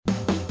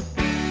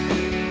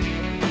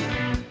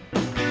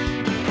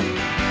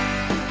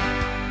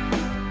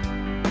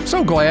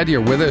So glad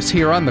you're with us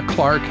here on the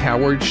Clark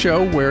Howard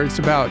Show, where it's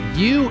about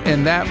you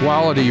and that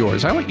wallet of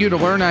yours. I want you to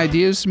learn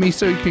ideas from me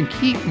so you can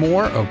keep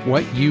more of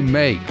what you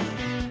make.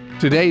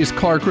 Today's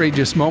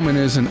Clarkrageous Moment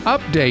is an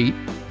update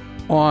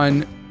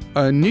on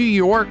a New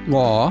York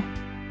law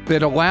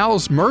that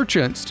allows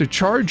merchants to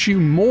charge you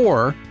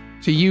more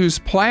to use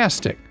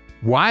plastic.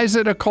 Why is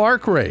it a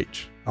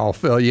Clarkrage? I'll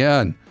fill you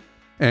in.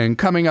 And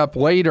coming up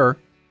later,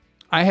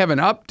 I have an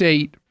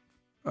update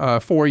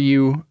for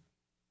you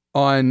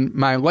on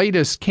my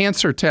latest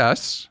cancer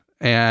tests,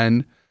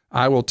 and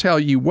I will tell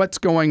you what's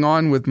going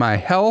on with my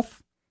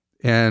health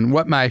and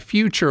what my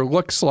future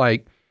looks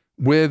like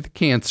with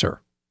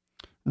cancer.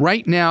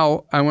 Right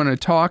now, I want to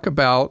talk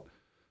about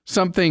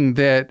something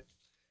that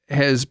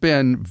has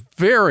been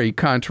very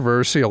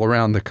controversial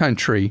around the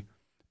country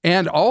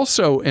and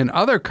also in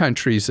other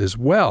countries as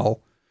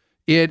well.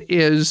 It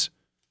is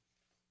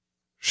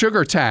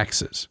sugar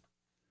taxes,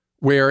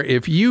 where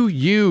if you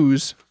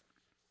use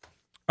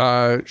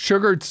a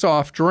sugared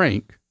soft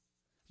drink,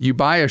 you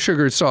buy a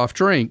sugared soft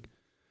drink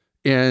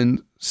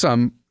in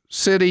some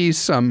cities,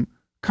 some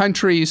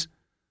countries,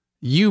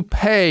 you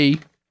pay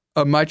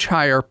a much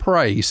higher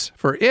price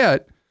for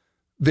it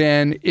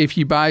than if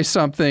you buy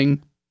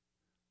something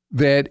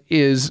that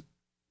is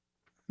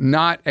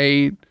not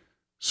a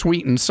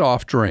sweetened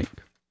soft drink.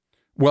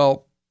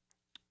 Well,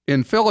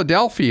 in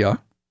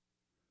Philadelphia,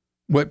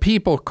 what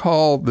people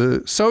call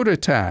the soda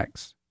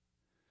tax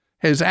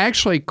has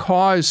actually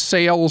caused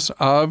sales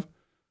of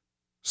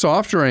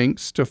soft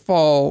drinks to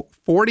fall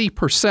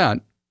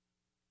 40%,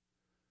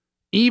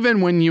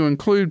 even when you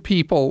include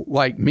people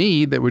like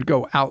me that would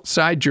go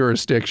outside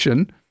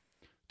jurisdiction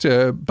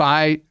to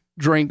buy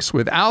drinks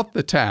without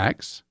the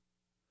tax.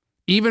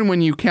 Even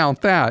when you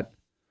count that,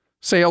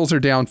 sales are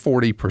down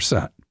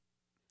 40%.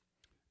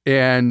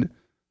 And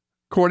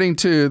according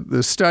to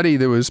the study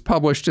that was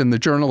published in the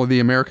Journal of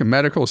the American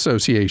Medical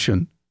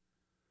Association,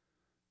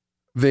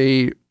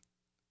 the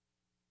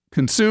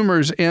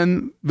consumers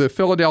in the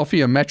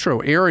Philadelphia metro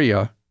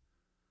area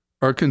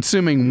are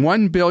consuming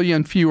 1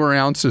 billion fewer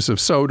ounces of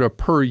soda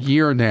per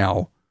year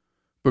now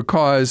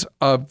because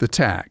of the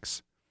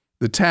tax.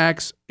 The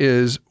tax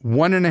is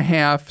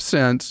 1.5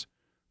 cents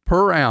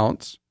per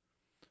ounce.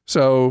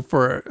 So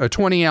for a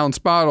 20-ounce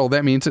bottle,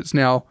 that means it's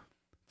now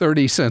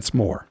 30 cents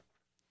more.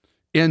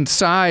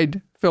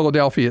 Inside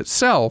Philadelphia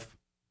itself,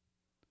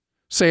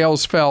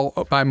 sales fell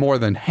by more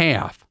than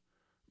half.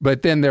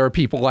 But then there are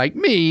people like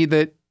me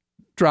that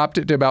dropped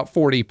it to about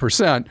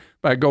 40%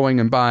 by going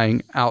and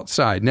buying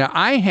outside. Now,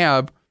 I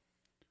have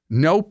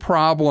no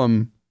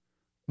problem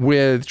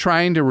with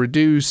trying to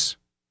reduce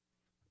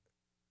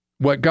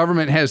what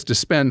government has to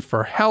spend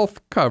for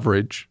health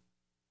coverage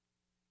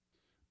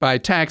by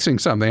taxing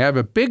something. I have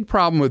a big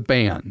problem with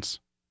bans.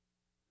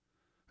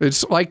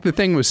 It's like the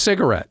thing with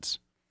cigarettes.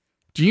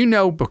 Do you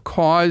know,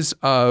 because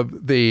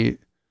of the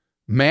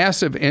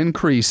massive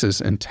increases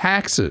in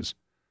taxes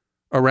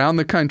around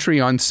the country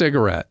on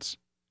cigarettes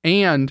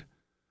and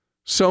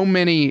so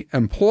many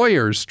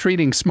employers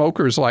treating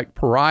smokers like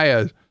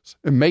pariahs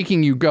and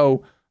making you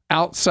go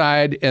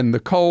outside in the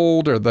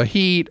cold or the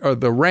heat or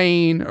the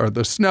rain or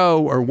the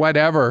snow or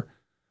whatever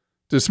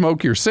to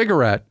smoke your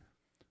cigarette,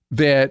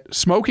 that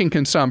smoking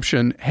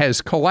consumption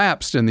has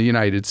collapsed in the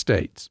United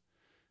States.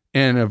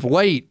 And of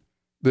late,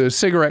 the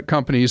cigarette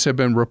companies have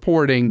been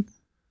reporting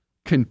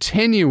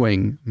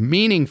continuing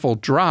meaningful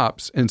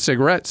drops in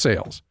cigarette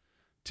sales.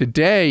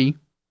 Today,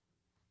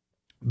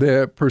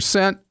 the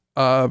percent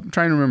of, I'm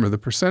trying to remember, the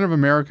percent of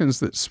Americans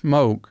that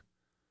smoke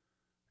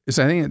is,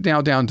 I think, now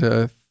down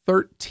to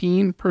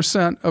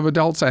 13% of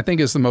adults, I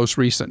think is the most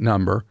recent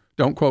number.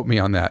 Don't quote me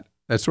on that.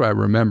 That's what I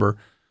remember.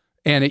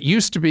 And it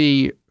used to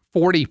be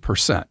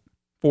 40%,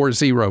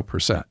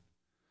 40%.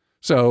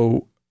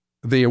 So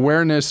the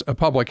awareness of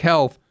public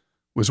health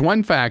was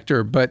one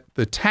factor, but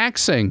the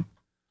taxing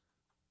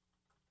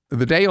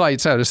the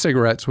daylights out of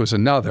cigarettes was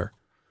another.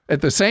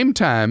 At the same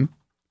time,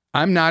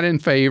 I'm not in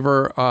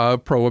favor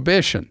of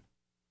prohibition.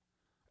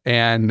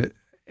 And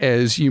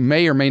as you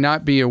may or may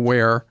not be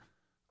aware,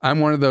 I'm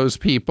one of those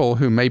people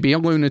who may be a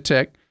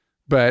lunatic,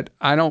 but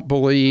I don't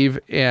believe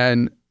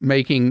in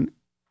making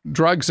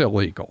drugs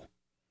illegal.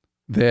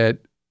 That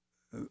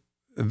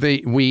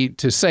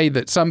to say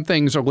that some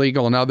things are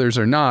legal and others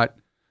are not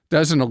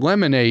doesn't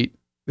eliminate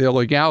the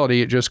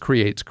illegality. It just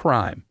creates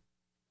crime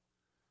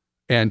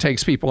and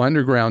takes people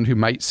underground who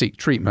might seek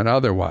treatment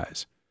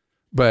otherwise.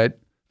 But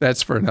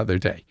that's for another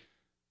day.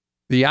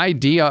 The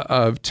idea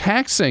of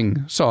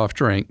taxing soft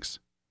drinks,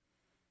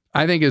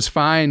 I think, is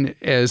fine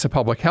as a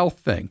public health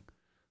thing,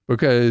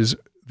 because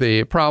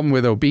the problem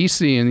with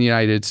obesity in the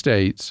United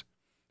States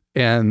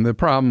and the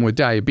problem with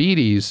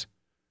diabetes,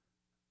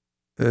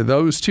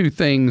 those two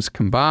things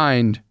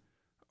combined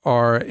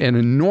are an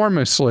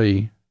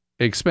enormously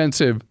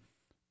expensive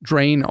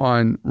drain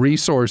on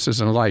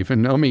resources in life.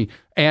 And let me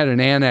add an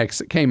annex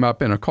that came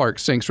up in a Clark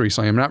Sinks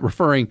recently. I'm not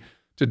referring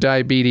to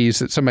diabetes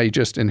that somebody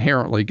just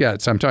inherently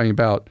gets. I'm talking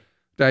about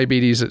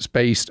diabetes that's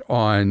based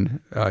on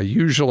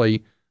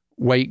usually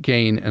weight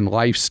gain and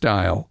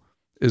lifestyle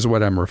is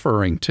what I'm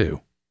referring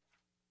to.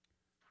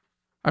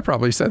 I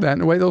probably said that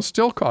in a way that'll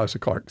still cause a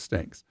Clark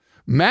Stinks.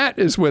 Matt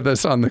is with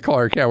us on the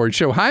Clark Howard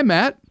Show. Hi,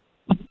 Matt.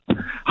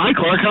 Hi,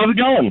 Clark. How's it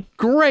going?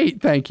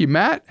 Great. Thank you,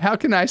 Matt. How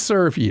can I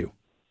serve you?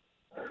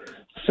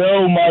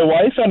 So my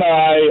wife and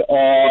I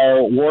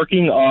are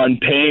working on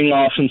paying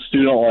off some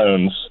student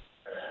loans.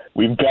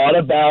 We've got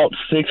about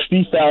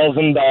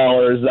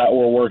 $60,000 that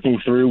we're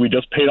working through. We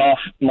just paid off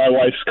my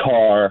wife's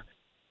car,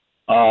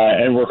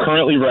 and we're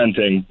currently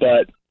renting.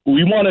 But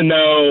we want to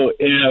know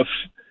if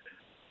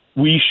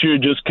we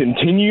should just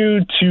continue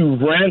to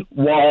rent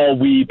while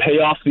we pay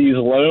off these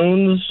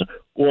loans,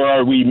 or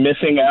are we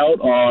missing out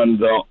on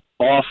the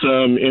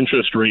awesome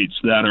interest rates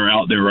that are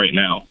out there right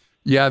now?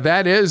 Yeah,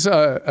 that is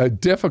a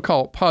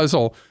difficult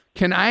puzzle.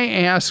 Can I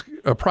ask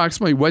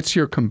approximately what's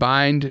your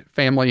combined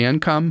family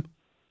income?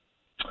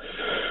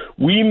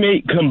 We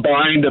make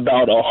combined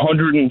about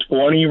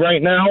 120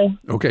 right now.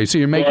 Okay, so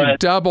you're making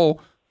double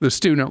the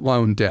student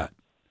loan debt.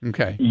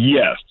 Okay.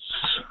 Yes.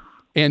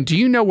 And do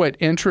you know what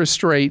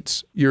interest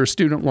rates your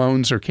student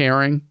loans are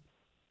carrying?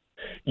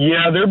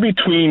 Yeah, they're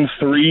between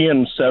 3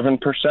 and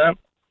 7%.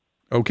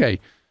 Okay.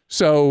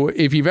 So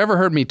if you've ever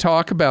heard me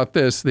talk about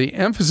this, the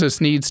emphasis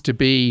needs to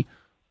be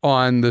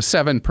on the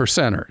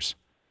 7%ers.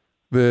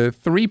 The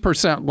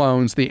 3%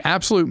 loans, the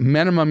absolute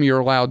minimum you're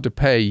allowed to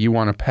pay, you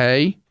want to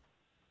pay.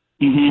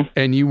 Mm-hmm.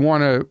 And you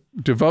want to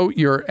devote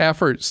your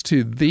efforts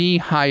to the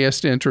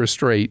highest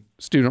interest rate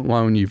student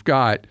loan you've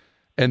got.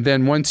 And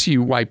then once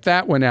you wipe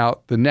that one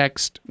out, the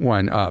next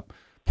one up.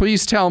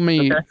 Please tell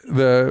me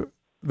the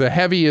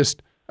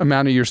heaviest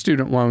amount of your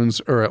student loans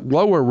are at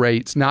lower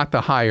rates, not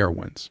the higher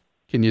ones.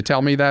 Can you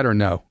tell me that or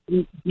no?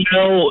 You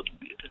know,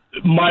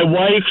 my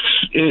wife's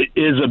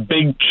is a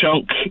big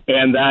chunk,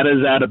 and that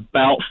is at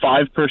about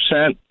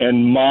 5%,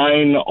 and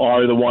mine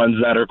are the ones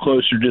that are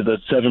closer to the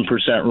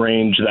 7%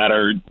 range that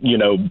are, you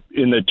know,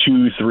 in the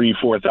 $2,000, $3,000,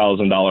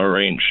 $4,000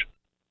 range.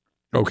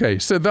 Okay,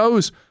 so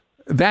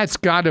that's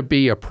got to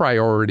be a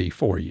priority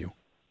for you.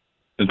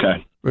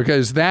 Okay.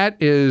 Because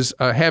that is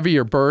a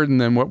heavier burden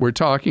than what we're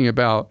talking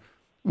about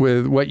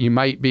with what you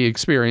might be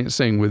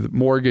experiencing with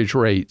mortgage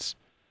rates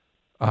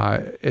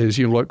as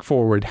you look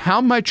forward. How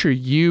much are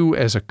you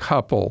as a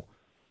couple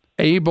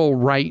able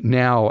right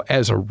now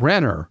as a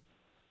renter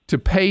to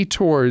pay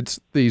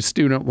towards these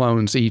student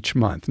loans each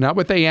month? Not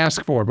what they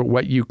ask for, but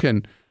what you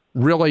can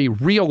really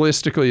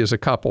realistically as a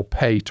couple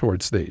pay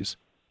towards these.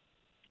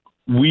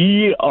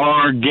 We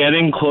are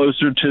getting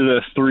closer to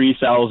the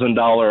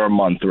 $3,000 a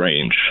month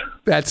range.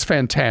 That's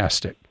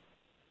fantastic.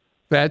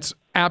 That's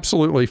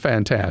absolutely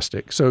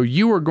fantastic. So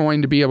you are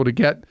going to be able to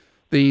get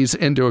these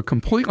into a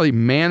completely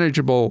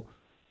manageable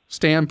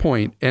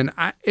standpoint. And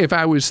if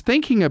I was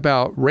thinking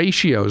about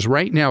ratios,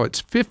 right now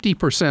it's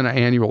 50% of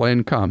annual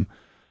income.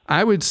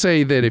 I would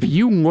say that if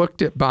you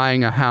looked at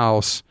buying a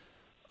house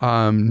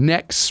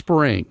next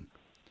spring,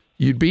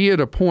 you'd be at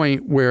a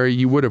point where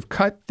you would have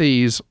cut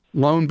these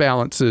loan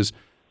balances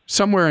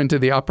somewhere into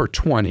the upper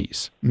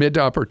 20s, mid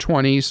to upper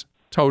 20s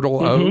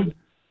total owed,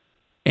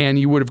 and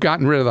you would have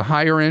gotten rid of the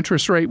higher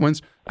interest rate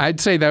ones. I'd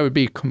say that would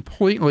be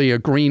completely a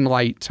green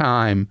light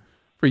time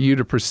for you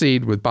to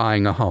proceed with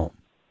buying a home.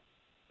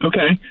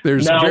 Okay.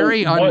 There's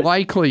very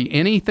unlikely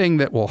anything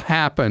that will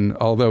happen,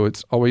 although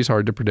it's always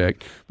hard to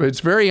predict, but it's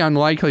very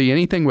unlikely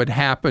anything would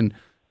happen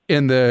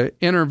in the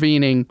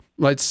intervening,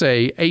 let's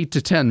say, 8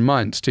 to 10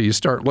 months till you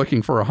start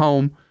looking for a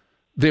home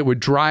that would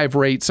drive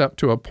rates up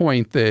to a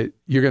point that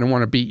you're going to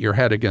want to beat your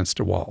head against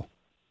a wall.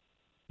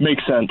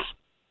 Makes sense.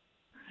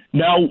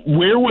 Now,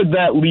 where would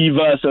that leave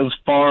us as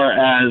far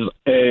as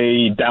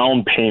a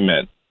down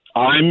payment?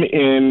 I'm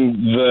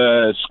in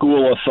the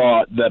school of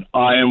thought that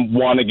I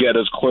want to get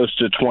as close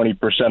to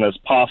 20% as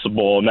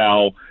possible.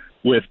 Now,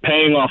 with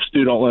paying off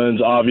student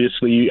loans,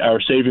 obviously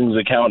our savings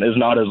account is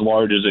not as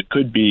large as it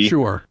could be.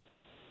 Sure.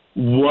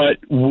 What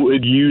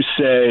would you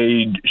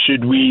say?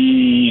 Should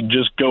we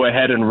just go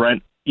ahead and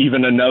rent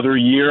even another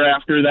year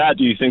after that?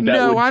 Do you think that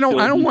would? No, I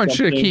don't want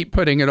something? you to keep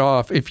putting it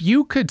off. If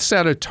you could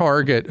set a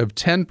target of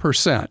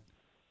 10%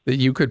 that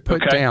you could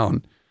put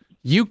down,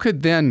 you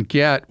could then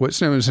get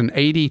what's known as an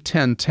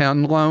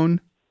 80-10-10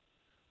 loan,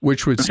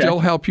 which would still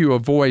help you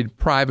avoid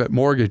private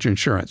mortgage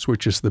insurance,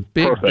 which is the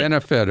big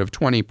benefit of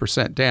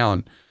 20%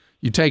 down.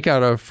 You take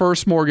out a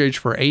first mortgage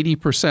for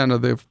 80%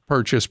 of the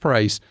purchase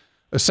price,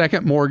 a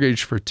second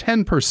mortgage for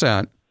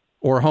 10%,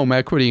 or home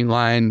equity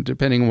line,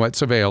 depending on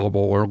what's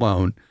available, or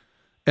loan.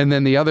 And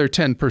then the other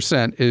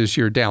 10% is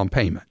your down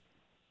payment.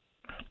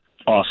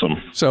 Awesome.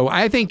 So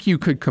I think you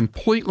could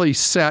completely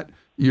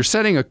you're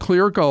setting a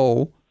clear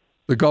goal.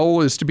 The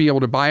goal is to be able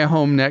to buy a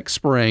home next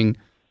spring.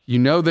 You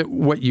know that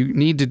what you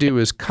need to do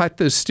is cut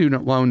this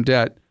student loan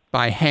debt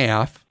by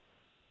half,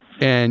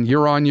 and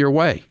you're on your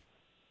way.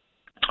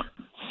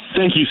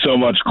 Thank you so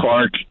much,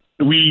 Clark.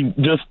 We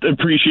just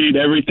appreciate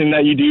everything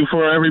that you do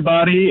for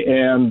everybody,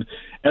 and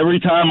every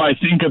time I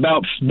think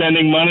about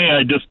spending money,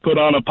 I just put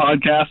on a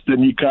podcast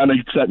and you kind of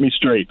set me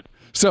straight.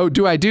 So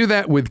do I do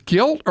that with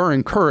guilt or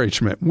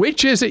encouragement?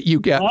 Which is it you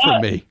get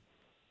from me?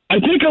 I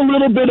think a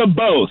little bit of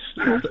both.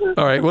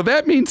 All right. Well,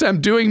 that means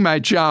I'm doing my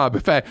job.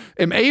 If I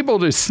am able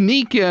to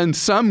sneak in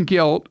some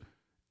guilt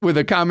with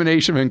a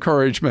combination of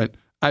encouragement.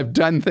 I've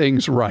done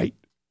things right.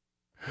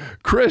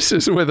 Chris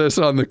is with us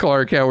on the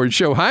Clark Howard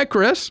Show. Hi,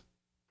 Chris.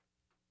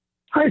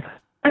 Hi.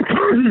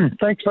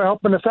 Thanks for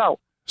helping us out.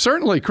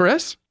 Certainly,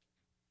 Chris.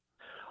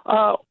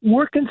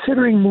 We're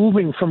considering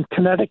moving from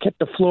Connecticut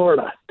to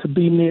Florida to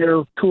be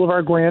near two of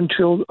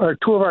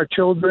our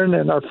children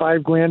and our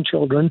 5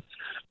 grandchildren,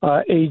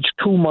 aged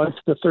 2 months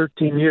to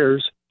 13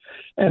 years.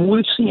 And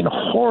we've seen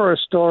horror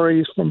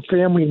stories from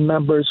family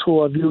members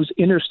who have used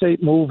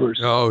interstate movers.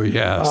 Oh,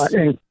 yes.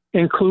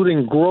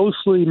 Including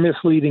grossly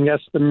misleading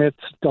estimates,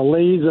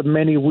 delays of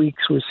many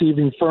weeks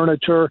receiving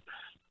furniture,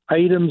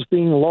 items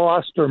being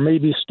lost or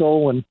maybe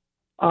stolen.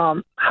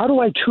 How do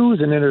I choose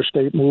an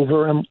interstate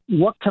mover, and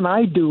what can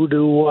I do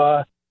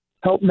to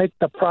help make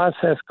the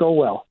process go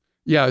well?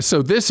 Yeah,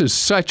 so this is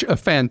such a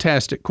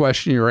fantastic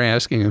question you're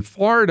asking. And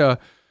Florida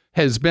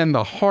has been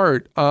the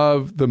heart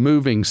of the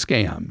moving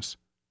scams.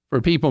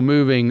 For people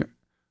moving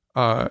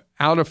out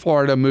of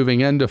Florida,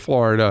 moving into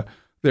Florida,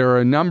 there are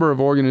a number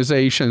of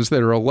organizations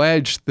that are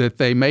alleged that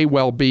they may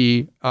well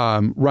be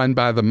run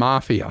by the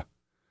mafia,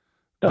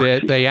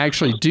 that they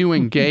actually do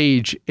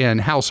engage in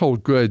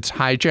household goods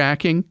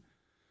hijacking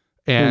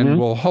and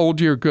will hold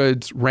your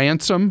goods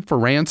for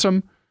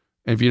ransom.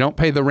 And if you don't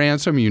pay the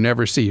ransom, you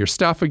never see your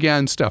stuff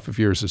again. Stuff of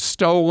yours is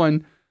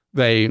stolen.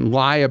 They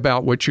lie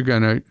about what you're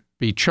going to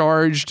be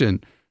charged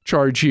and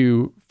charge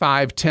you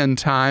 5-10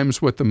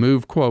 times what the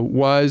move quote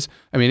was.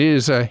 I mean, it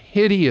is a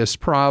hideous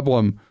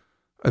problem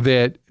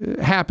that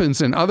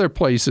happens in other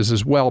places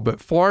as well, but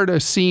Florida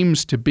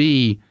seems to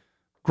be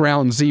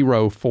ground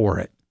zero for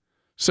it.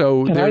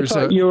 So and I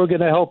thought you were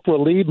going to help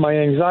relieve my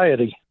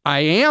anxiety. I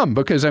am,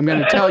 because I'm going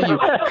to tell you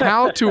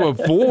how to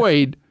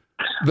avoid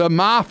the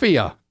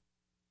mafia.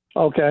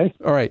 Okay.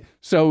 All right.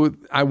 So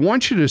I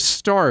want you to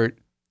start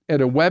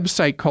at a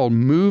website called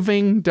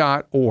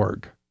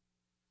moving.org.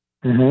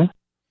 Mm-hmm.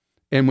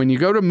 And when you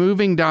go to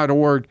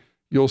moving.org,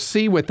 you'll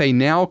see what they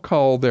now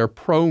call their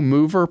Pro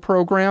Mover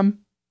program.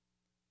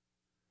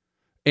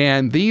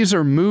 And these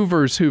are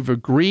movers who've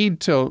agreed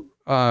to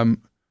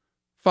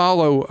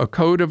follow a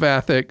code of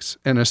ethics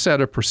and a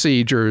set of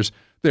procedures.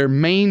 They're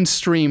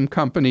mainstream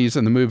companies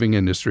in the moving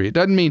industry. It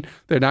doesn't mean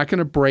they're not going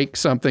to break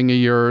something of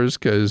yours,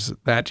 because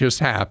that just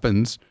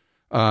happens.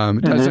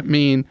 It doesn't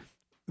mean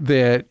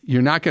that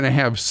you're not going to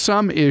have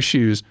some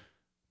issues,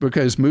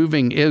 because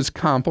moving is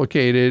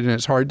complicated and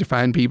it's hard to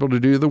find people to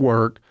do the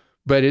work,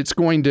 but it's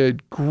going to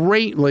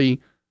greatly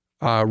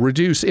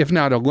reduce, if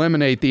not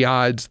eliminate, the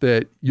odds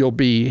that you'll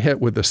be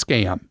hit with a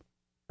scam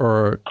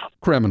or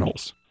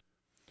criminals.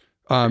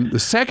 The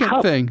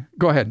second thing,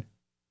 go ahead.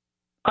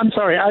 I'm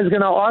sorry. I was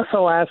going to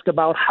also ask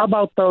about, how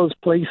about those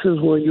places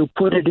where you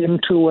put it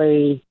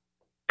into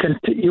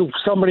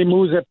somebody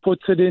moves it,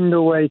 puts it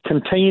into a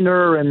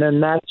container, and then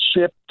that's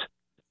shipped?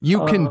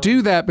 You can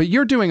do that, but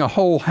you're doing a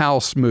whole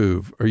house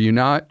move, are you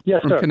not?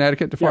 Yes, From sir.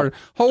 Connecticut to Florida.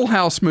 Yeah. Whole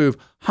house move,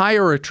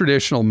 hire a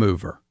traditional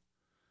mover.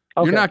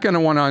 Okay. You're not going to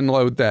want to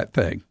unload that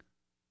thing.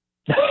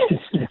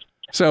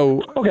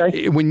 So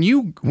okay. when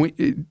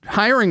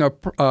hiring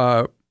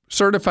a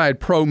certified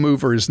pro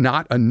mover is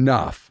not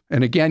enough.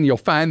 And again, you'll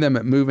find them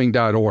at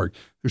moving.org.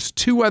 There's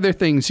 2 other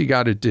things you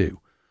got to do.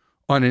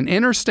 On an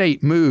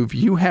interstate move,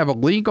 you have a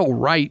legal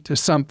right to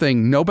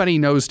something nobody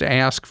knows to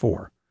ask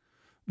for.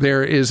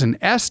 There is an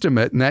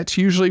estimate, and that's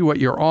usually what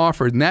you're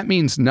offered, and that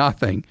means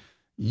nothing.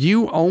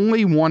 You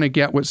only want to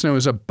get what's known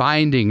as a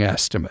binding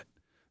estimate.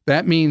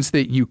 That means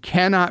that you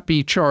cannot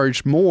be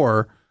charged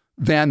more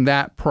than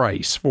that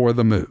price for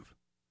the move,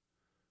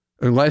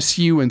 unless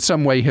you in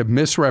some way have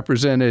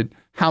misrepresented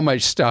how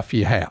much stuff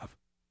you have.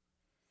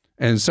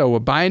 And so a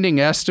binding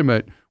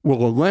estimate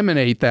will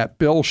eliminate that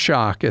bill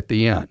shock at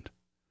the end.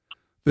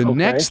 The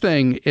next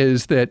thing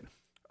is that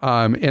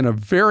in a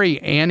very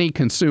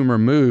anti-consumer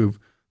move,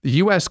 the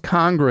U.S.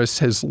 Congress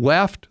has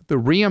left the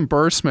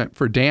reimbursement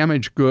for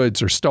damaged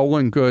goods or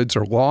stolen goods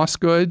or lost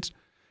goods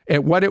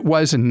at what it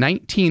was in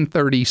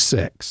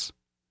 1936,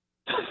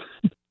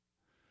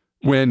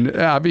 when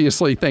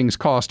obviously things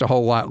cost a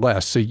whole lot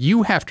less. So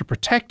you have to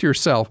protect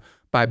yourself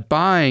by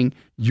buying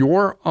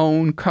your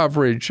own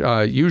coverage,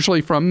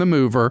 usually from the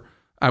mover.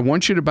 I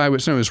want you to buy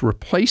what's known as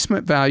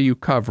replacement value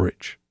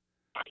coverage,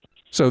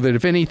 so that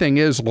if anything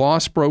is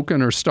lost,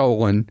 broken, or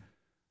stolen,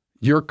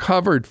 you're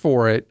covered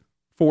for it,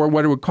 for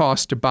what it would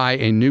cost to buy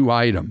a new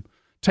item.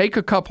 Take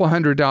a couple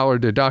 $100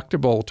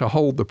 deductible to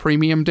hold the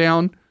premium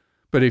down.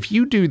 But if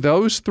you do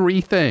those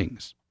 3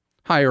 things,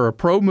 hire a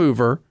pro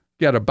mover,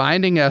 get a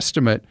binding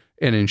estimate,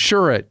 and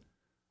insure it,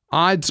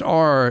 odds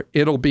are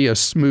it'll be a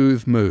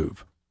smooth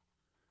move.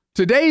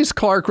 Today's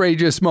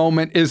Clarkrageous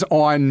moment is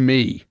on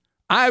me.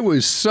 I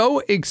was so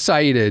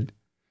excited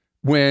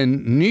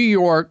when New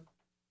York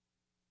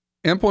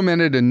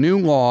implemented a new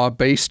law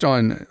based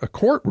on a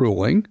court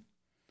ruling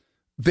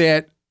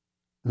that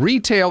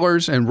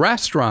retailers and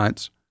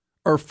restaurants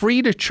are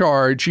free to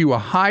charge you a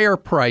higher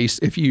price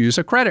if you use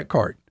a credit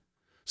card.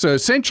 So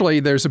essentially,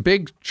 there's a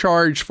big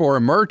charge for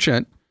a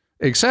merchant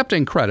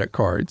accepting credit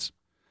cards.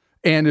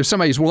 And if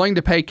somebody's willing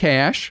to pay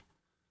cash,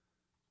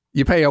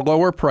 You pay a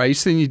lower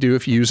price than you do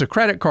if you use a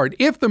credit card,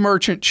 if the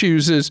merchant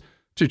chooses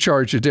to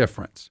charge a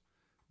difference.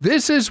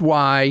 This is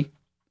why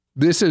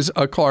this is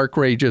a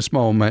Clark-rageous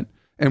moment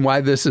and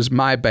why this is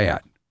my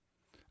bad.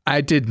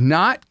 I did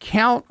not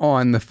count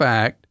on the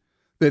fact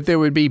that there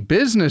would be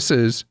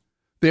businesses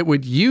that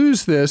would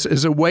use this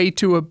as a way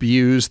to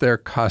abuse their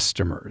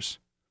customers.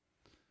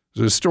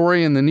 There's a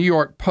story in the New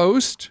York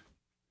Post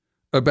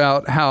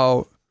about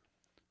how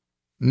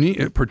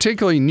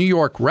particularly New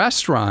York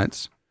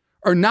restaurants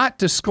are not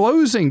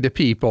disclosing to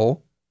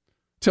people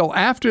till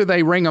after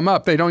they ring them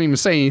up. They don't even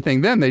say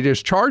anything then. They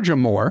just charge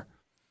them more.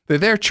 That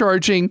they're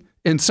charging,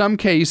 in some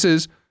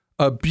cases,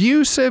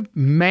 abusive,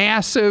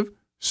 massive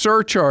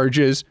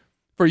surcharges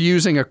for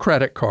using a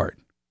credit card.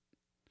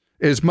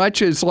 As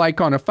much as like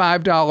on a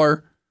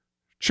 $5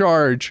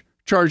 charge,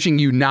 charging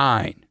you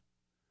 $9.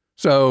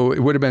 So it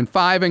would have been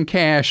 $5 in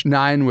cash,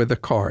 $9 with a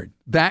card.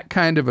 That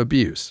kind of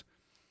abuse.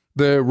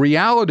 The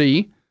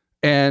reality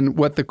and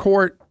what the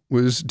court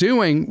was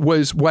doing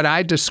was what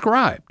I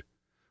described,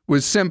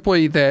 was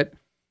simply that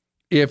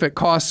if it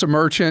costs a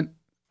merchant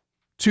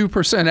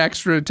 2%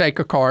 extra to take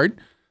a card,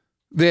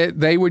 that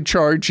they would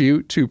charge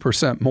you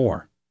 2%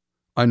 more.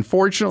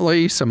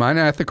 Unfortunately, some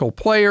unethical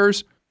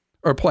players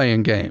are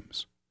playing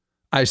games.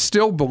 I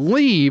still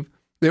believe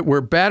that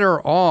we're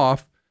better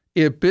off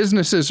if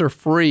businesses are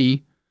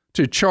free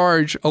to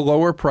charge a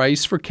lower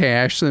price for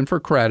cash than for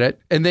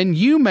credit, and then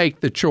you make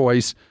the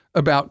choice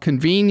about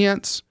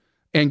convenience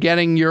and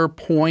getting your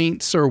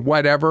points or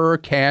whatever, or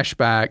cash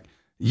back.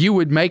 You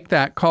would make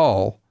that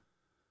call.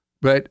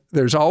 But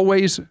there's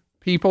always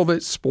people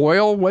that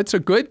spoil what's a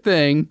good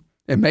thing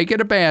and make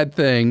it a bad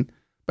thing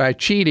by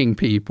cheating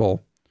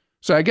people.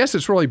 So I guess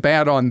it's really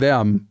bad on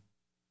them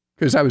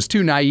because I was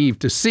too naive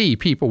to see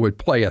people would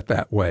play it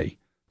that way.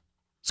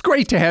 It's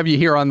great to have you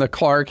here on the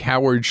Clark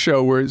Howard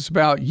Show, where it's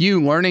about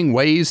you learning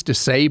ways to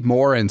save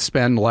more and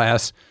spend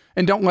less.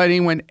 And don't let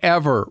anyone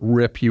ever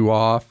rip you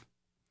off.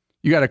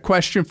 You got a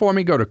question for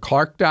me? Go to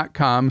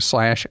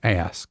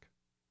clark.com/ask.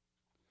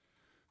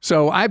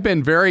 So I've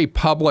been very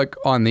public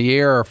on the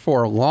air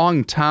for a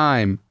long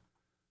time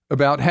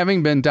about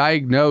having been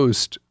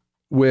diagnosed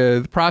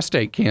with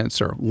prostate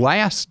cancer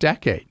last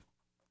decade.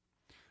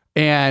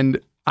 And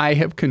I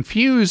have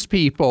confused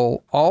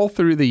people all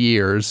through the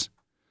years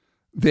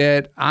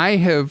that I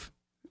have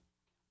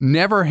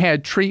never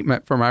had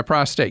treatment for my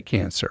prostate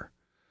cancer.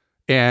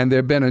 And there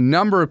have been a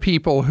number of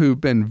people who've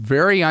been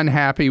very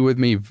unhappy with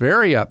me,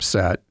 very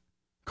upset,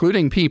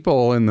 including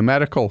people in the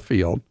medical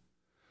field,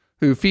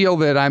 who feel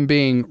that I'm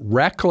being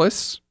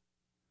reckless,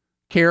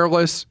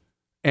 careless,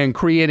 and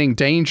creating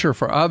danger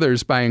for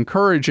others by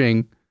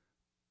encouraging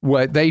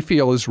what they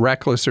feel is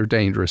reckless or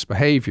dangerous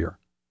behavior.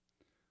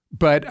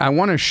 But I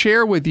want to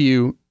share with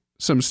you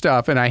some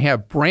stuff, and I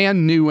have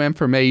brand new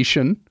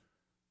information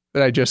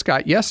that I just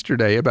got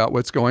yesterday about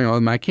what's going on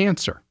with my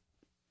cancer.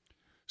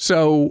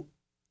 So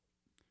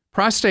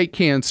prostate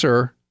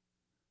cancer,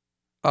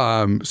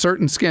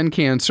 certain skin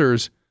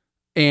cancers,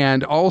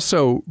 and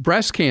also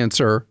breast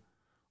cancer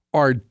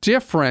are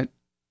different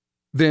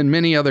than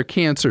many other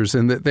cancers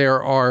in that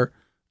there are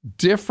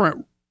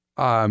different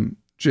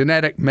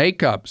genetic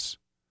makeups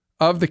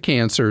of the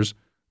cancers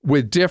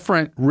with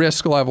different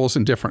risk levels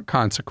and different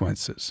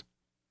consequences.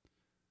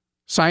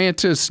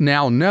 Scientists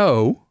now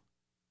know,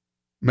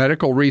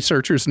 medical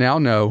researchers now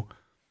know,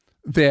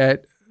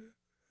 that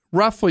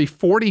roughly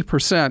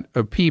 40%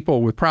 of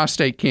people with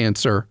prostate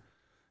cancer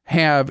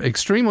have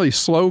extremely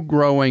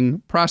slow-growing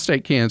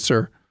prostate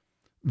cancer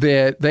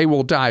that they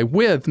will die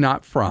with,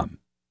 not from.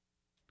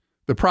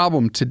 The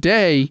problem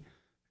today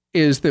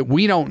is that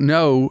we don't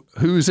know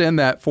who's in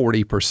that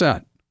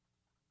 40%.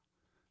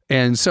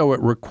 And so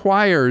it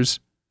requires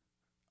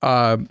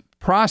a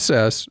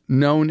process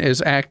known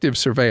as active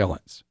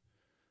surveillance,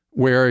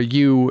 where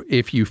you,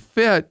 if you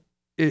fit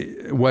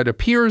what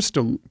appears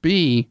to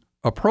be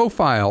a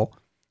profile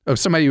of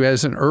somebody who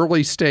has an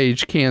early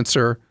stage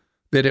cancer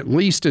that at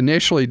least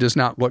initially does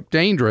not look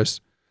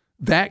dangerous,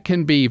 that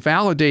can be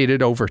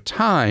validated over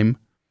time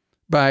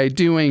by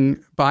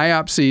doing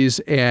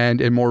biopsies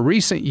and, in more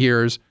recent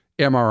years,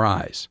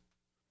 MRIs.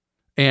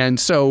 And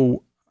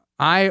so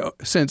I,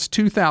 since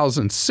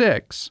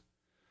 2006,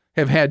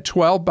 have had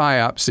 12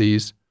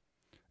 biopsies,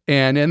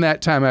 and in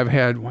that time I've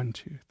had 4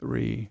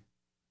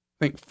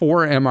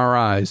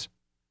 MRIs.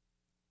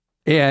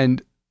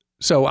 And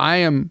so I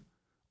am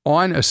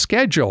on a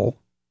schedule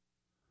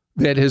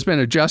that has been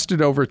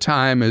adjusted over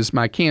time as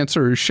my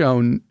cancer has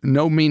shown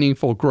no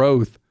meaningful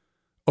growth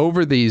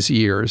over these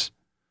years.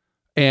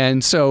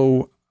 And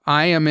so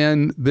I am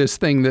in this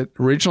thing that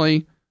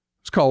originally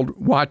was called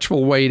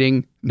watchful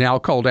waiting, now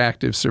called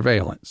active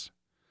surveillance.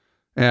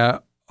 A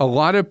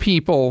lot of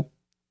people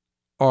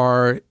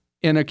are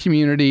in a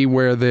community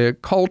where the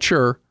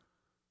culture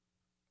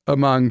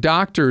among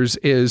doctors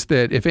is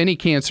that if any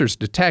cancer is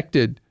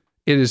detected,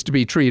 it is to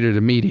be treated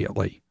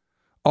immediately.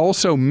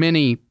 Also,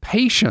 many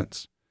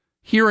patients,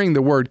 hearing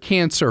the word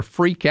cancer,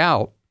 freak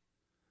out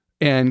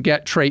and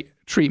get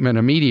treatment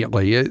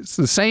immediately. It's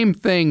the same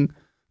thing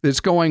that's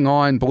going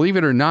on, believe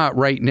it or not,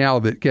 right now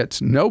that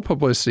gets no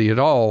publicity at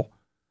all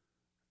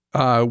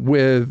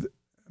with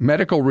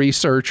medical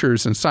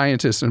researchers and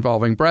scientists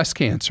involving breast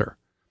cancer,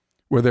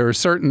 where there are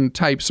certain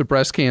types of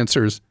breast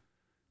cancers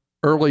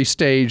early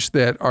stage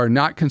that are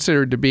not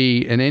considered to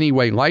be in any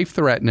way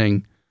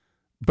life-threatening,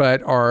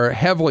 but are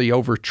heavily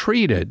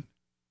overtreated.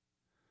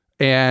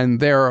 And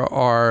there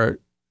are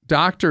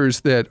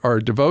doctors that are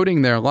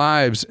devoting their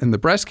lives in the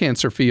breast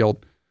cancer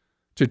field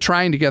to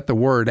trying to get the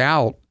word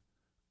out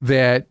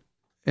that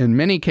in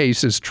many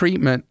cases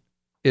treatment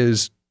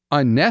is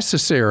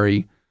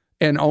unnecessary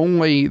and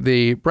only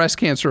the breast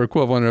cancer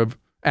equivalent of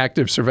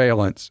active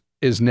surveillance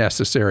is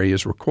necessary,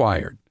 is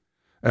required.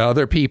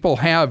 Other people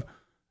have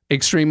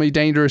extremely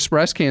dangerous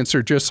breast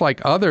cancer, just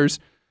like others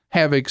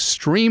have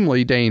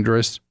extremely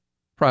dangerous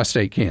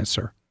prostate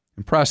cancer.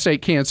 In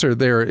prostate cancer,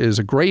 there is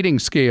a grading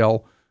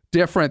scale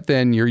different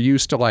than you're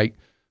used to, like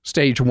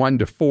stage 1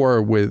 to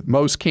 4 with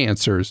most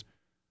cancers.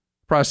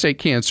 Prostate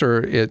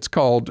cancer, it's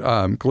called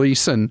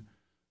Gleason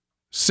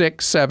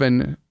 6,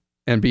 7,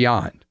 and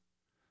beyond.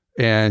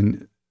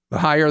 And the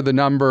higher the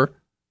number,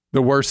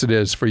 the worse it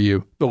is for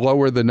you. The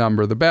lower the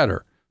number, the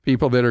better.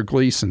 People that are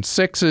Gleason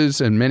 6s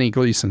and many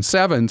Gleason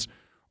 7s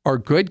are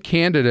good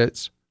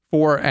candidates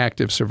for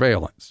active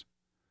surveillance.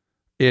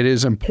 It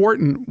is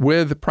important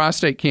with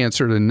prostate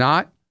cancer to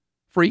not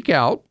freak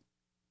out.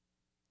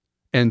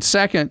 And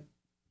second,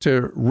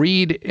 to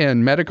read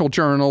in medical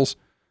journals.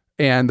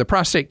 And the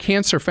Prostate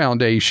Cancer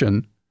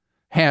Foundation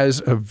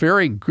has a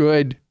very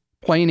good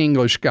plain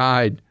English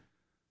guide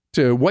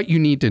to what you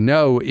need to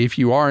know if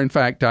you are in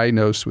fact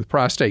diagnosed with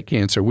prostate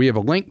cancer. We have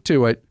a link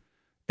to it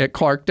at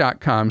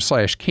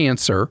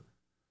clark.com/cancer.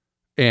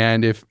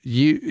 And if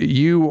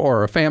you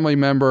or a family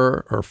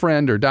member or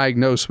friend are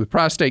diagnosed with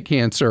prostate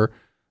cancer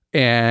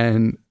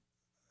and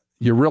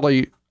you're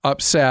really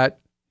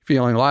upset,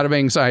 feeling a lot of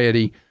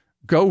anxiety,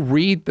 go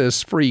read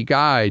this free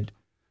guide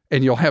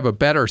and you'll have a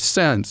better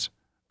sense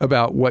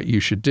about what you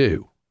should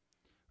do.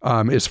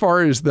 As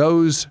far as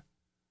those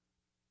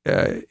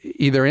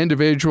either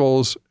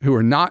individuals who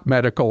are not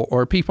medical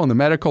or people in the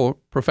medical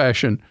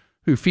profession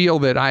who feel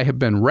that I have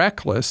been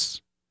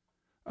reckless,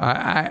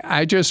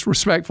 I just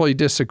respectfully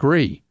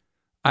disagree.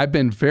 I've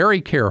been very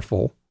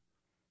careful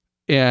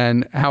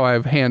in how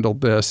I've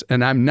handled this,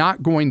 and I'm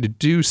not going to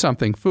do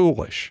something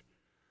foolish.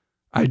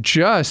 I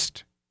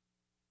just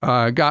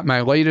got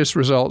my latest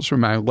results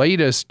from my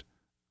latest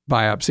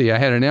biopsy. I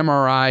had an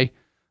MRI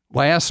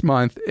last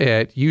month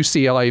at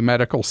UCLA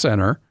Medical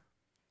Center,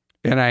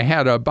 and I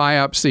had a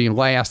biopsy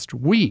last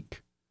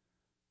week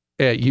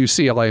at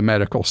UCLA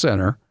Medical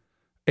Center,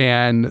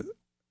 and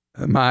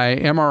my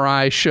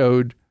MRI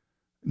showed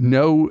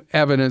no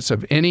evidence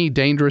of any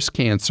dangerous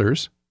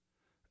cancers,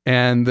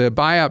 and the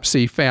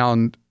biopsy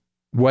found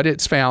what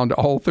it's found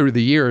all through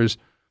the years: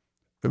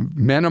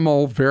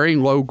 minimal, very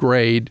low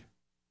grade,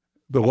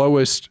 the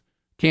lowest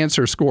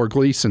cancer score,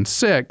 Gleason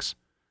 6,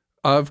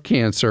 of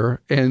cancer.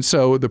 And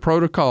so the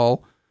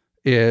protocol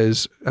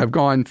is I've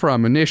gone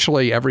from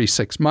initially every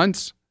 6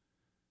 months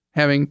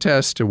having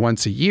tests to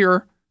once a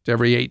year to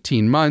every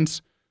 18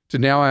 months to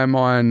now I've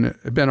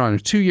been on a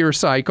 2-year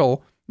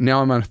cycle.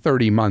 Now I'm on a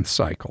 30-month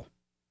cycle.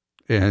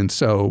 And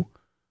so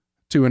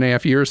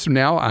 2.5 years from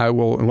now, I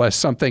will, unless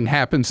something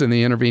happens in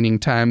the intervening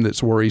time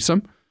that's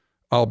worrisome,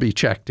 I'll be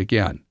checked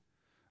again.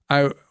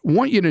 I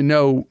want you to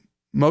know,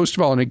 most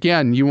of all, and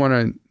again, you want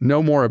to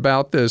know more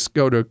about this,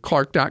 go to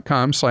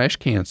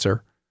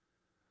clark.com/cancer.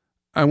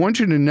 I want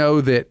you to know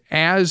that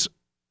as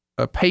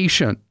a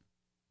patient,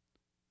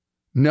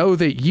 know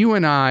that you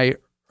and I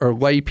are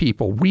lay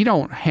people. We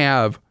don't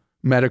have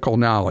medical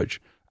knowledge.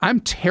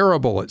 I'm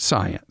terrible at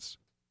science.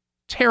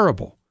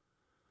 Terrible.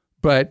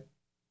 But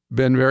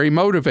been very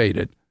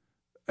motivated.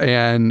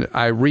 And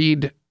I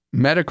read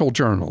medical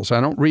journals. I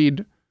don't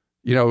read,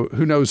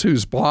 who knows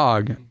whose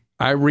blog.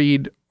 I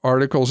read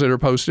articles that are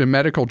posted in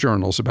medical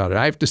journals about it.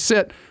 I have to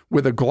sit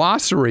with a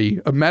glossary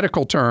of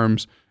medical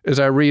terms as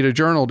I read a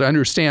journal to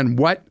understand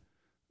what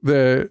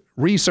the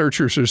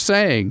researchers are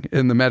saying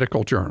in the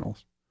medical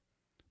journals.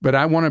 But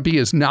I want to be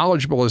as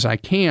knowledgeable as I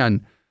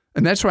can.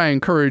 And that's what I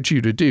encourage you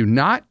to do,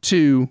 not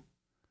to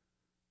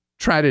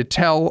try to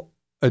tell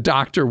a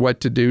doctor what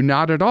to do,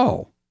 not at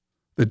all.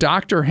 The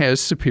doctor has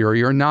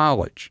superior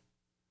knowledge.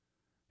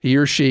 He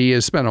or she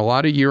has spent a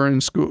lot of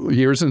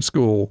years in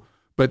school,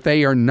 but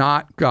they are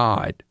not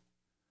God.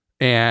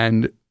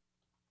 And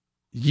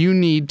you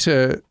need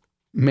to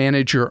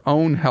manage your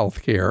own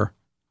health care.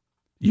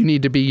 You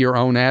need to be your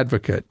own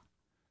advocate.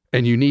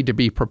 And you need to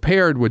be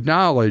prepared with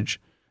knowledge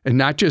and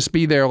not just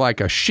be there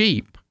like a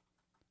sheep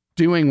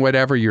doing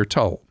whatever you're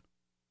told.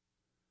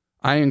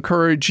 I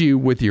encourage you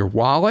with your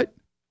wallet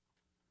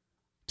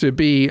to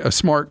be a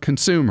smart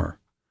consumer.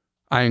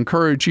 I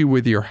encourage you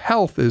with your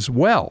health as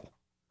well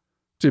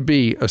to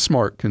be a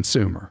smart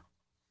consumer.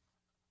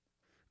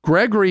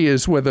 Gregory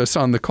is with us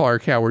on the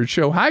Clark Howard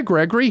Show. Hi,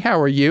 Gregory. How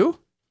are you?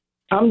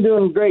 I'm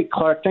doing great,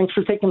 Clark. Thanks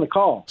for taking the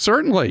call.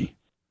 Certainly.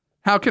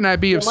 How can I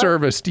be of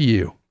service to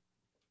you?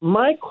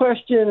 My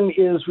question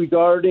is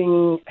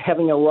regarding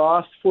having a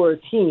Roth for a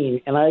teen,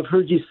 and I've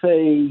heard you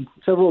say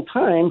several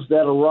times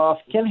that a Roth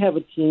can have a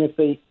teen if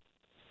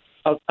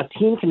a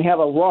teen can have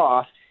a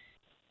Roth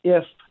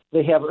if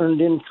they have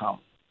earned income.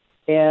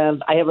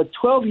 And I have a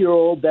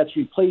 12-year-old that's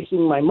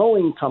replacing my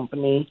mowing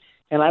company,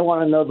 and I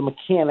want to know the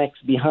mechanics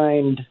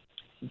behind,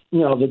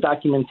 the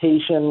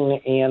documentation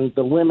and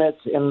the limits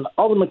and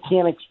all the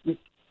mechanics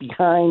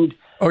behind.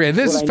 Okay,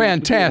 this is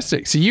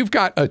fantastic. So you've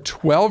got a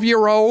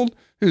 12-year-old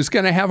who's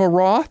going to have a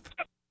Roth?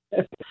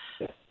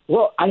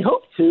 Well, I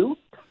hope to.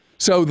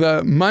 So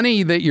the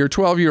money that your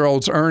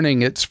 12-year-old's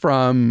earning, it's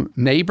from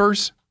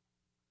neighbors?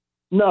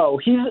 No,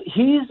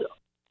 he's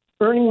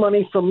earning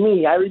money from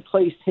me. I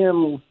replaced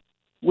him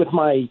with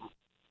my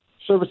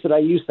service that I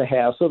used to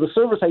have. So the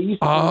service I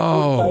used to pay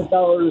 $5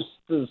 for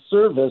the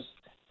service,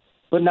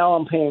 but now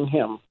I'm paying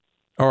him.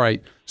 All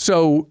right.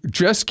 So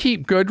just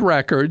keep good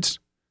records.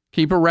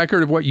 Keep a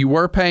record of what you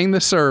were paying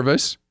the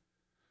service.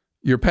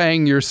 You're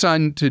paying your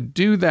son to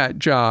do that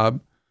job,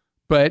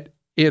 but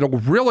it'll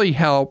really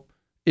help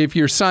if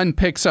your son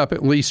picks up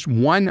at least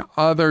one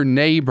other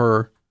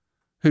neighbor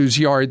whose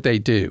yard they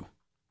do.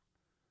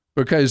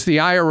 Because the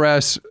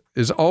IRS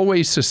is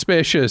always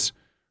suspicious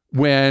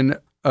when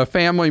a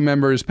family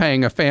member is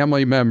paying a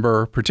family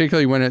member,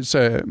 particularly when it's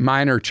a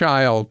minor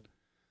child,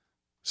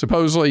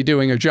 supposedly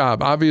doing a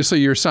job. Obviously,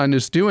 your son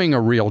is doing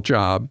a real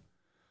job.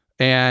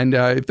 And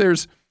if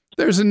there's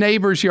a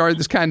neighbor's yard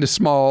that's kind of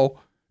small,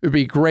 it would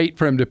be great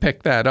for him to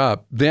pick that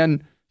up.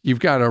 Then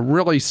you've got a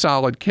really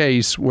solid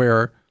case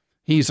where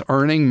he's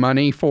earning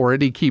money for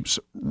it. He keeps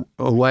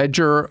a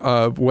ledger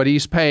of what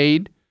he's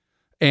paid,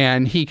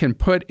 and he can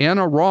put in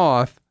a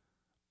Roth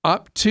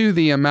up to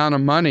the amount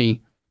of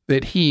money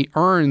that he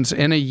earns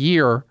in a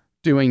year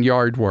doing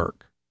yard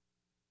work.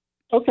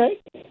 Okay.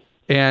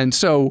 And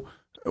so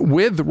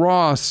with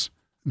Roths,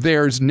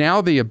 there's now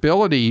the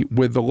ability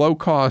with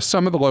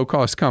some of the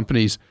low-cost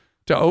companies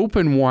to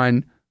open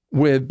one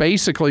with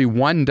basically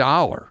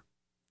 $1,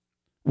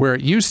 where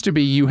it used to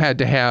be you had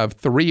to have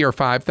 $3,000 or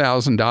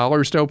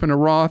 $5,000 to open a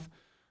Roth.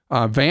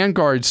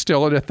 Vanguard's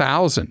still at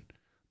 $1,000,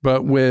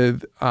 but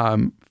with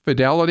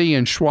Fidelity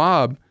and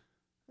Schwab,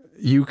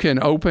 you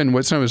can open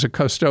what's known as a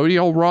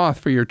custodial Roth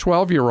for your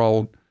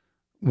 12-year-old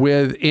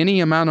with any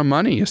amount of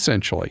money,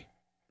 essentially.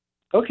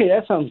 Okay,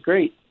 that sounds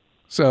great.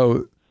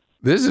 So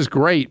this is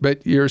great,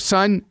 but your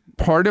son,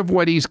 part of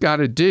what he's got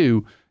to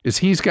do is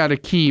he's got to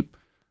keep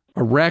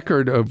a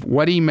record of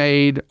what he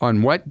made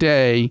on what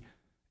day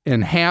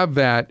and have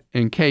that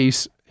in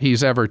case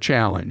he's ever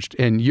challenged.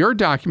 And your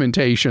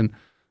documentation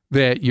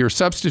that you're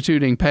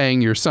substituting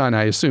paying your son,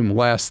 I assume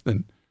less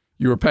than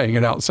you were paying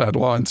an outside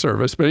lawn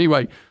service. But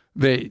anyway,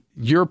 that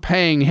you're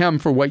paying him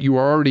for what you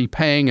are already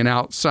paying an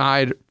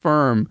outside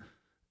firm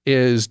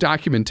is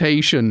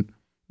documentation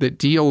that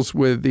deals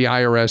with the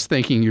IRS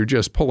thinking you're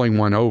just pulling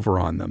one over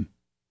on them.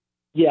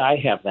 Yeah, I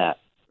have that.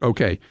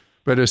 Okay.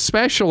 But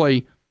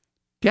especially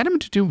get him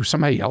to do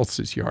somebody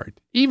else's yard,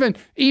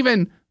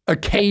 even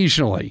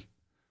occasionally,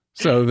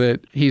 so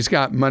that he's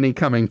got money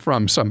coming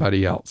from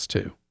somebody else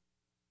too.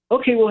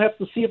 Okay, we'll have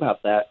to see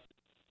about that.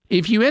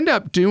 If you end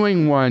up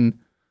doing one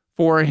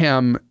for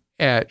him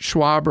at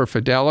Schwab or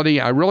Fidelity,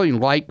 I really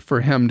like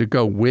for him to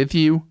go with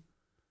you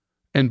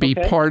and be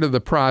part of the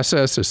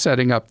process of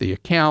setting up the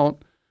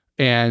account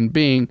and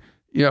being,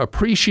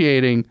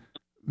 appreciating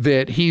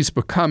that he's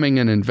becoming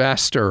an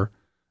investor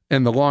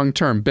and the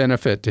long-term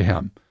benefit to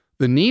him.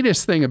 The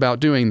neatest thing about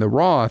doing the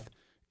Roth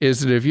is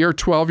that if your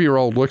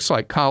 12-year-old looks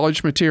like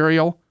college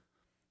material,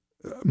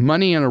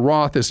 money in a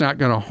Roth is not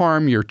going to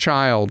harm your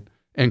child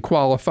in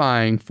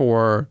qualifying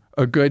for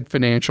a good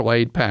financial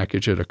aid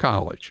package at a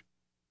college.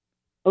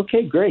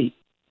 Okay, great.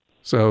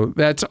 So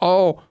that's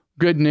all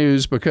good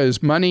news,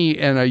 because money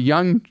in a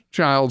young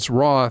child's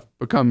Roth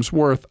becomes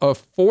worth a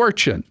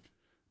fortune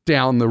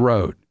down the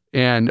road.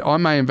 And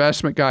on my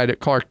investment guide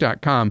at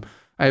Clark.com,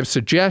 I have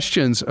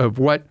suggestions of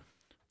what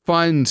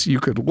funds you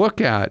could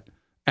look at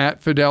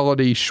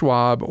Fidelity,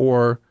 Schwab,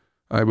 or,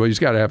 he's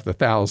got to have the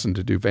 1,000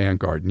 to do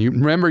Vanguard. And you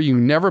remember, you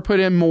never put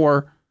in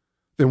more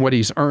than what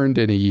he's earned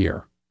in a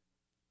year.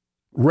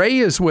 Ray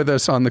is with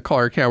us on the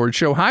Clark Howard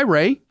Show. Hi,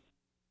 Ray.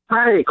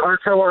 Hi,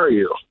 Clark. How are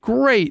you?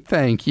 Great,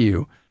 thank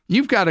you.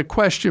 You've got a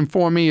question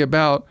for me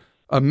about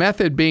a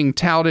method being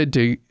touted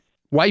to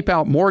wipe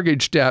out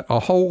mortgage debt a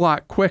whole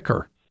lot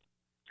quicker.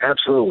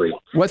 Absolutely.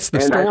 What's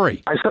the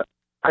story?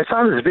 I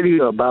saw this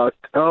video about,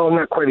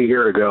 not quite a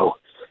year ago,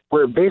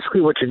 where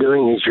basically what you're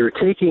doing is you're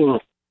taking,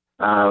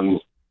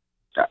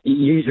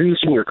 you're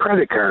using your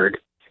credit card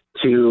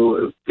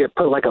to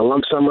put like a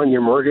lump sum on your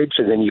mortgage,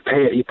 and then you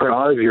put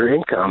all of your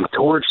income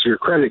towards your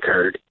credit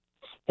card,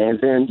 and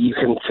then you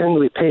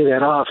continually pay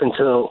that off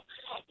until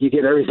you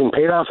get everything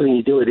paid off, and then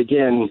you do it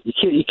again.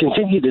 You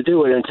continue to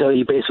do it until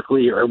you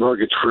basically are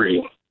mortgage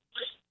free.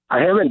 I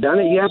haven't done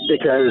it yet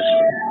because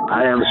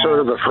I am sort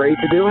of afraid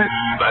to do it.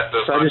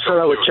 So I just thought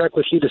I would check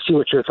with you to see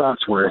what your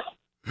thoughts were.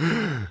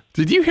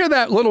 Did you hear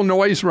that little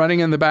noise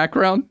running in the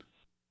background?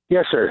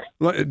 Yes, sir.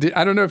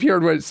 I don't know if you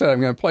heard what it said. I'm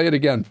going to play it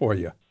again for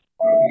you.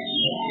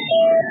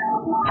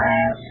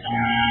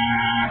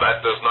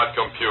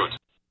 compute.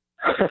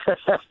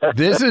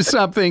 This is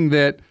something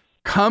that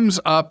comes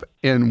up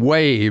in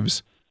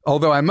waves,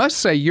 although I must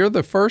say you're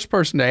the first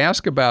person to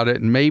ask about it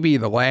in maybe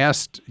the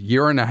last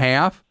year and a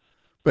half,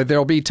 but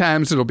there'll be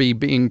times it'll be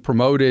being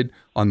promoted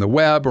on the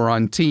web or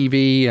on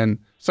TV, and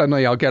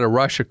suddenly I'll get a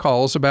rush of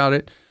calls about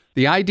it.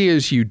 The idea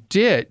is you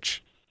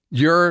ditch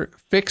your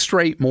fixed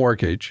rate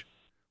mortgage,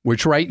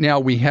 which right now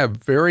we have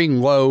very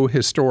low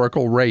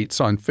historical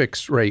rates on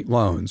fixed rate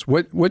loans.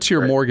 What's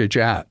your mortgage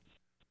at?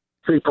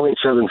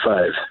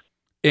 3.75.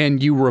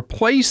 And you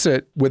replace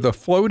it with a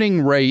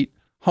floating rate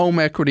home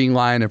equity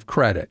line of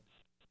credit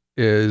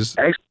is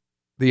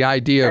the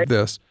idea of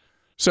this.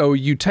 So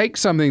you take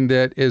something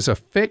that is a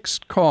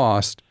fixed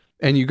cost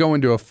and you go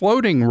into a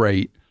floating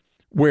rate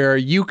where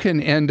you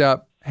can end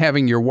up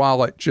having your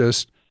wallet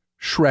just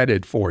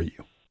shredded for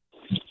you.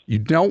 You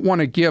don't want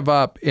to give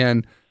up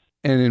in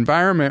an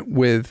environment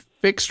with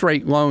fixed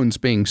rate loans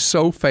being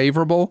so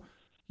favorable.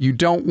 You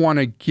don't want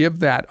to give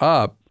that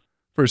up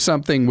for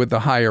something with a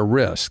higher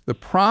risk. The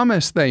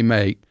promise they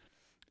make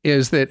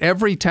is that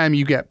every time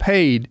you get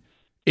paid,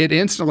 it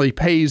instantly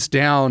pays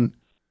down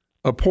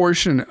a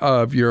portion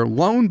of your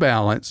loan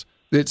balance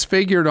that's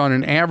figured on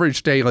an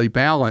average daily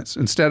balance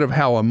instead of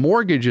how a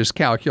mortgage is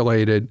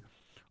calculated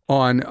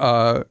on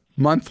a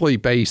monthly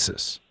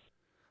basis.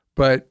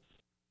 But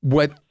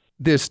what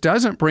this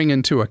doesn't bring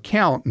into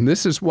account, and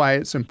this is why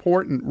it's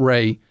important,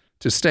 Ray,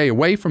 to stay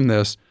away from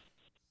this,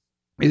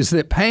 is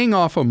that paying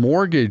off a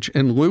mortgage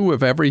in lieu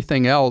of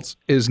everything else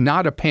is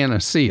not a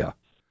panacea,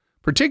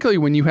 particularly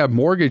when you have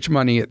mortgage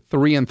money at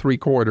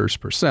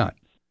 3.75%.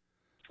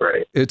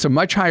 Right. It's a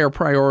much higher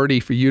priority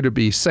for you to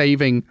be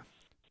saving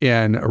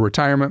in a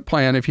retirement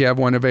plan if you have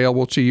one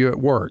available to you at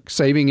work,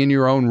 saving in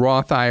your own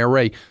Roth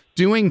IRA,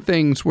 doing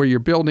things where you're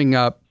building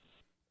up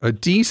a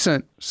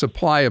decent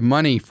supply of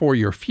money for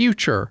your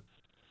future,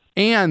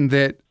 and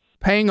that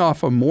paying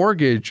off a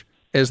mortgage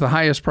as the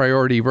highest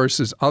priority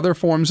versus other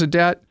forms of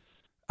debt,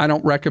 I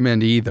don't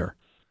recommend either.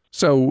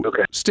 So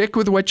Stick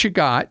with what you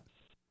got.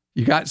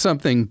 You got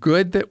something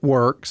good that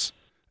works,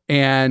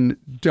 and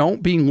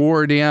don't be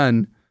lured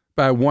in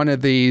by one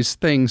of these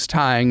things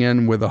tying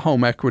in with a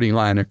home equity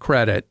line of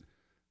credit.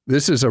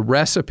 This is a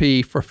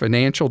recipe for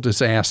financial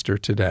disaster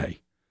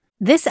today.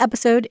 This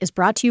episode is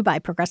brought to you by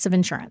Progressive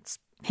Insurance.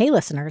 Hey,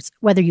 listeners,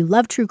 whether you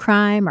love true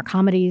crime or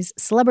comedies,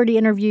 celebrity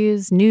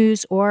interviews,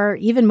 news, or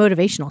even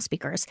motivational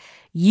speakers,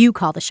 you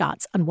call the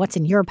shots on what's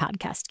in your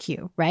podcast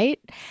queue, right?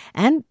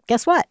 And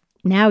guess what?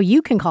 Now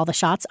you can call the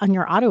shots on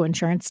your auto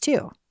insurance,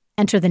 too.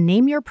 Enter the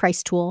Name Your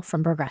Price tool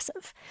from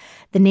Progressive.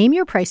 The Name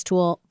Your Price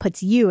tool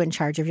puts you in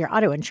charge of your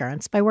auto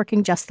insurance by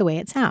working just the way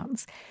it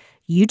sounds.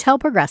 You tell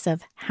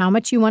Progressive how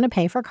much you want to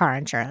pay for car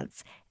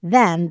insurance.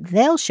 Then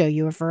they'll show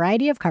you a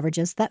variety of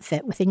coverages that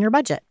fit within your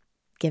budget,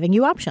 giving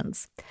you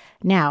options.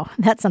 Now,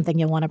 that's something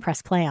you'll want to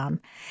press play on.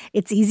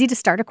 It's easy to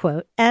start a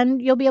quote,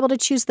 and you'll be able to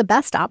choose the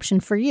best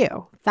option for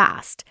you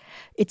fast.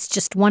 It's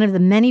just one of the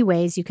many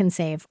ways you can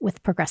save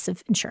with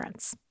Progressive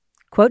Insurance.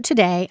 Quote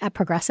today at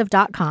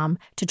Progressive.com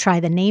to try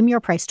the Name Your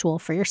Price tool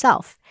for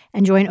yourself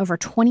and join over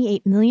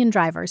 28 million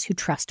drivers who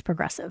trust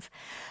Progressive.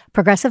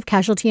 Progressive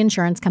Casualty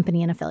Insurance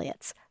Company and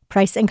Affiliates.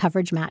 Price and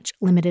coverage match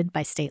limited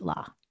by state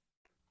law.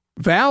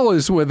 Val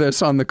is with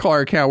us on the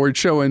Clark Howard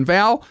Show. And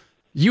Val,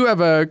 you have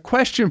a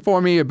question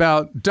for me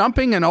about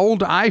dumping an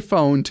old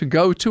iPhone to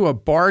go to a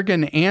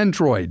bargain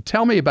Android.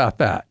 Tell me about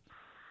that.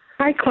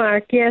 Hi,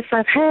 Clark. Yes,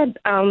 I've had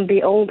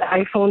the old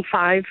iPhone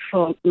 5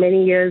 for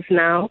many years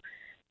now.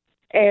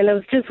 And I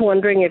was just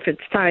wondering if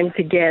it's time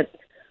to get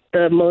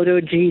the Moto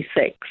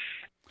G6.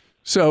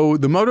 So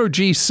the Moto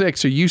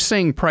G6, are you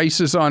seeing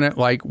prices on it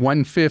like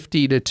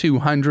 $150 to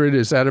 $200?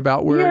 Is that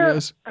about where it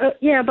is?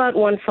 Yeah, about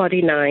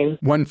 $149.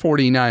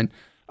 $149.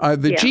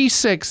 The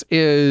G6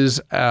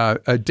 is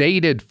a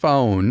dated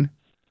phone.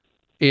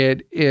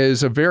 It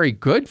is a very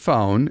good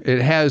phone.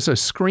 It has a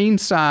screen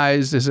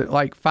size, is it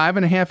like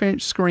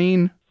 5.5-inch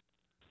screen?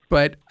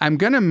 But I'm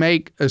going to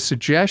make a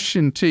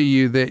suggestion to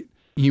you that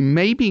you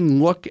maybe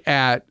look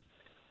at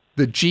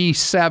the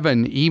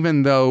G7,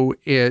 even though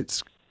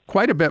it's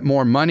quite a bit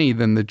more money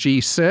than the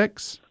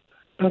G6.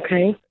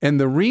 Okay. And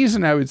the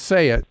reason I would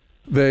say it,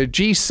 the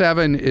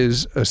G7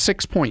 is a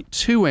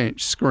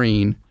 6.2-inch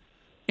screen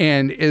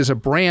and is a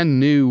brand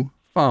new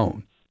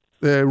phone.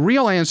 The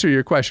real answer to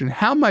your question,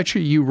 how much are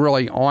you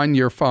really on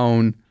your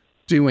phone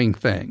doing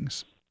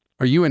things?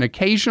 Are you an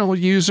occasional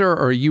user,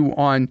 or are you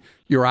on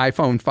your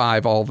iPhone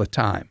 5 all the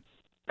time?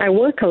 I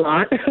work a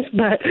lot,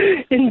 but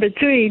in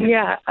between,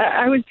 yeah,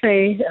 I would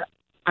say,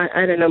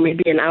 I don't know,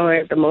 maybe an hour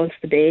at the most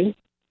a day.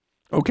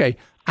 Okay.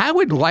 I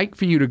would like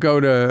for you to go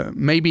to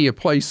maybe a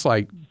place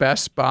like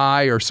Best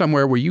Buy or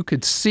somewhere where you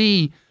could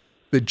see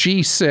the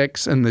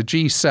G6 and the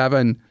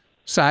G7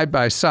 side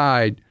by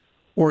side,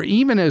 or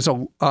even as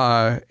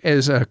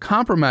a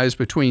compromise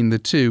between the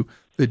two,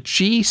 the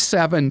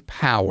G7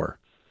 Power.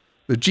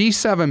 The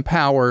G7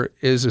 Power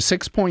is a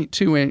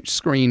 6.2-inch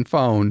screen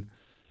phone.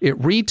 It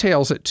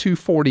retails at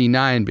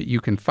 $249, but you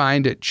can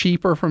find it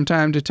cheaper from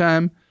time to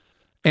time,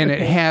 and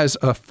it has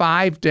a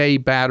 5-day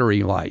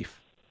battery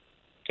life.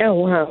 Oh,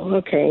 wow.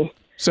 Okay.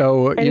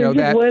 So, And you know, is it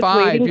that worth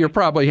 5, waiting? you're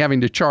probably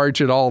having to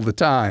charge it all the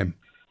time.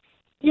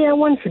 Yeah,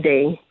 once a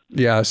day.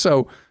 Yeah.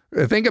 So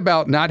think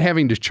about not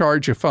having to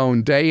charge a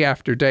phone day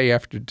after day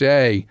after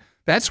day.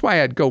 That's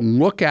why I'd go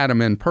look at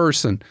them in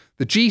person.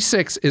 The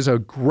G6 is a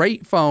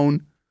great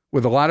phone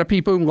with a lot of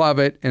people who love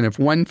it. And if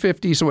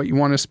 $150 is what you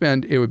want to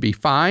spend, it would be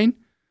fine.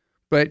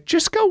 But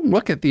just go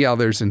look at the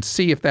others and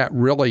see if that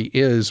really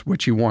is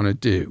what you want to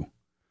do.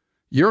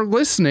 You're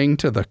listening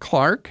to The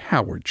Clark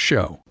Howard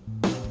Show.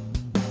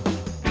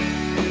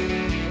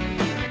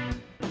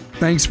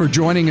 Thanks for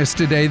joining us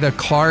today. The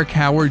Clark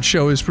Howard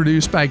Show is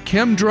produced by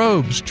Kim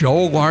Drobes,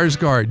 Joel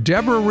Larsgaard,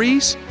 Deborah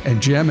Reese,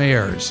 and Jim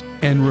Ayers.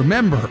 And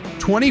remember,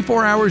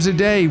 24 hours a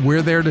day,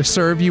 we're there to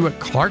serve you at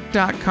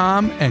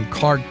Clark.com and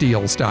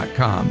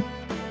ClarkDeals.com.